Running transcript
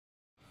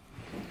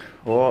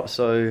Alright,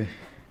 so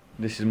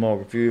this is my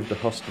review of the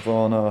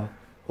Husqvarna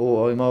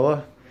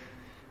automower.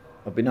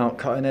 I've been out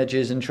cutting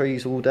edges and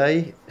trees all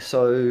day,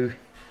 so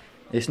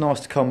it's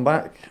nice to come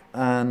back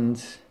and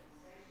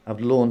have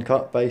the lawn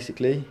cut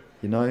basically,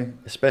 you know,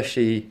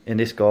 especially in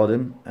this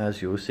garden,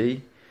 as you'll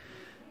see,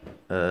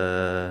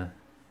 which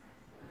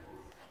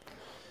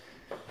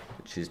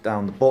is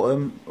down the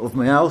bottom of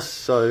my house.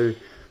 So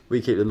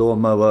we keep the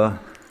lawnmower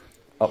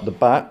up the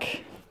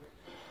back,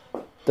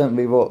 don't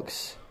we,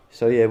 Rox?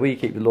 So yeah, we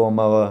keep the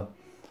lawnmower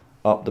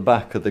up the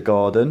back of the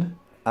garden,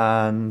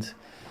 and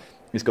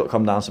it's got to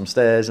come down some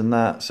stairs and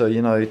that. So,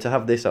 you know, to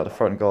have this out the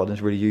front garden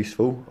is really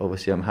useful.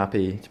 Obviously, I'm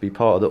happy to be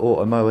part of the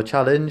automower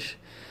challenge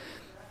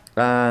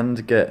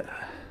and get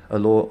a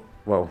lot,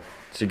 well,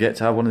 to get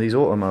to have one of these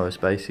automowers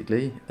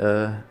basically.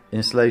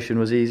 Installation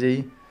was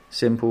easy,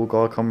 simple.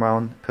 Guy come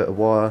round, put a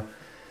wire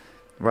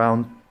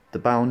around the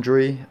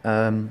boundary,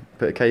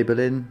 put a cable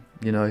in,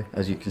 you know,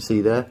 as you can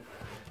see there.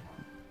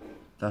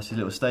 That's his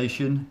little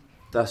station.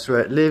 That's where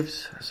it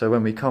lives. So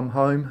when we come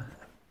home,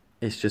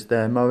 it's just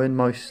there mowing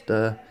most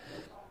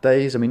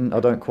days. I mean, I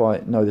don't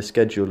quite know the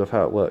schedule of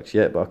how it works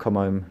yet, but I come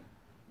home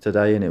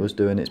today and it was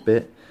doing its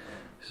bit.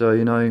 So,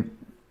 you know,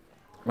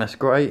 that's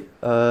great.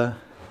 What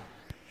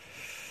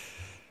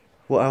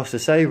else to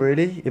say,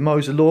 really? It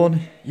mows the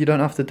lawn. You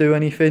don't have to do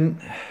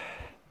anything.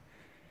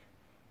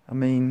 I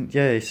mean,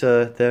 yeah, it's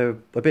they're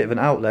a bit of an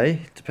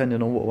outlay,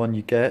 depending on what one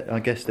you get. I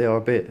guess they are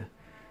a bit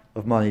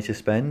of money to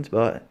spend,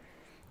 but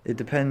it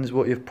depends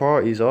what your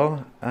priorities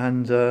are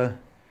and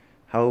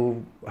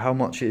how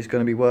much it's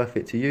going to be worth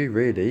it to you,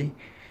 really.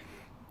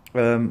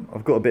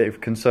 I've got a bit of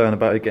concern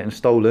about it getting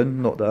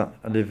stolen. Not that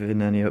I live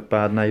in any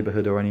bad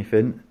neighbourhood or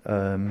anything,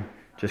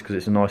 just because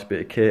it's a nice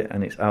bit of kit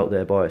and it's out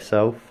there by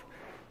itself.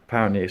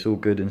 Apparently it's all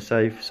good and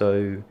safe,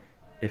 so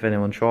if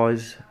anyone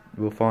tries,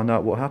 we'll find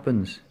out what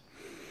happens.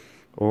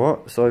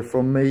 Alright, so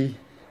from me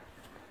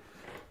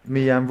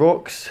and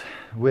Rox,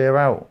 we're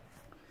out.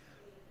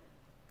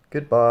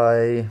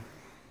 Goodbye.